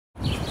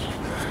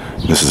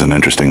This is an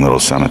interesting little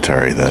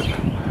cemetery that,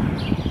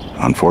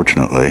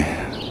 unfortunately,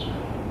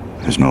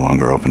 is no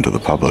longer open to the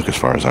public as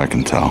far as I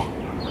can tell.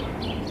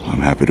 I'm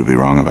happy to be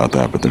wrong about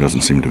that, but there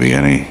doesn't seem to be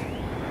any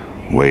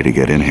way to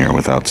get in here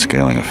without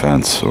scaling a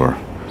fence or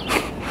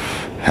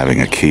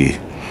having a key.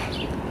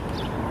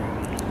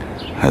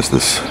 Has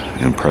this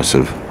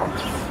impressive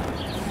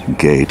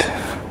gate.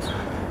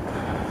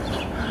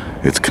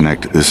 It's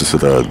connected. This is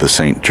the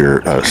St.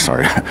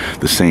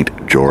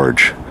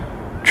 George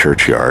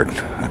Churchyard,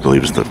 I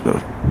believe is the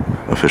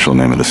official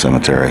name of the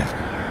cemetery,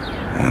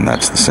 and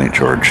that's the St.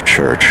 George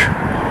Church.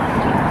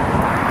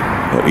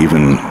 But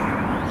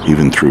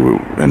even through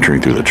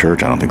entering through the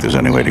church, I don't think there's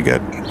any way to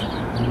get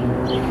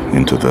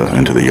into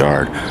the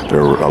yard.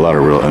 There are a lot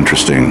of real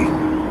interesting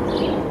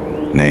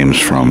names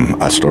from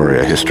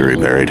Astoria history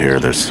buried here.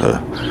 There's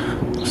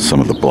some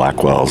of the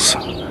Blackwells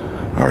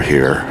are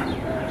here.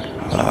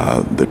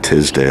 The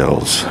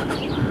Tisdales,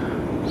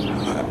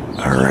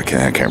 or I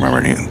can't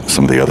remember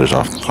some of the others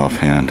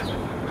offhand.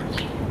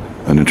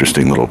 An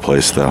interesting little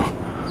place, though.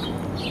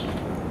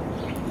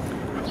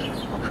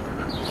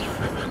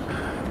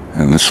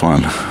 And this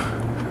one,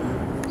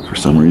 for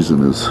some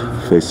reason, is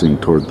facing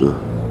toward the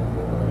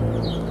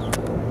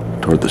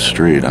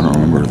street. I don't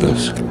remember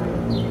this.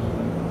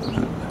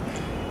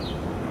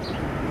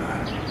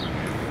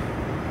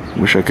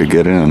 Wish I could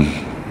get in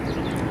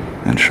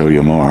and show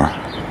you more.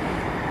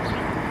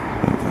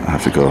 I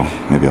have to go.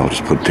 Maybe I'll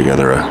just put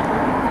together a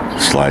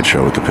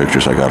slideshow with the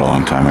pictures I got a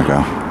long time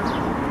ago.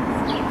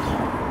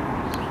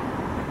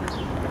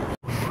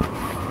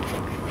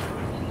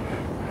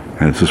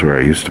 And this is where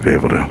I used to be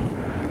able to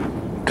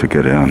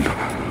get in.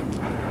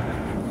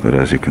 But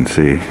as you can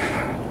see,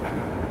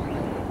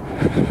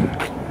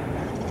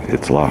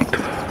 it's locked.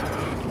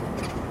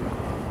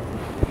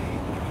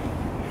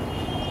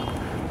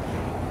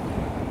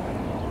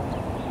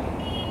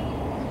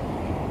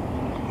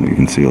 You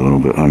can see a little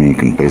bit. I mean, you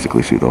can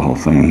basically see the whole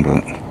thing,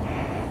 but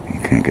you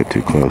can't get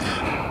too close.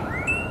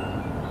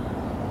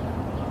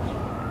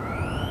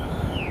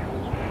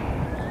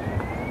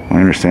 My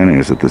understanding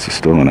is that this is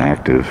still an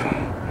active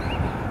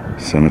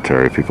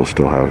cemetery. People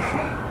still have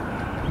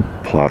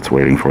plots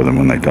waiting for them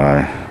when they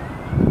die.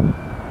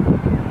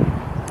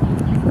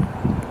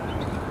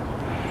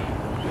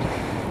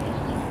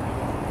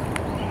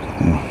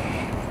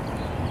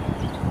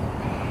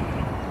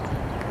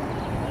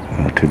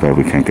 Too bad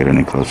we can't get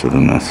any closer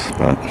than this,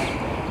 but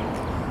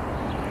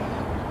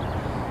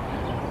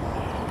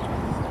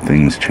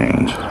things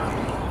change.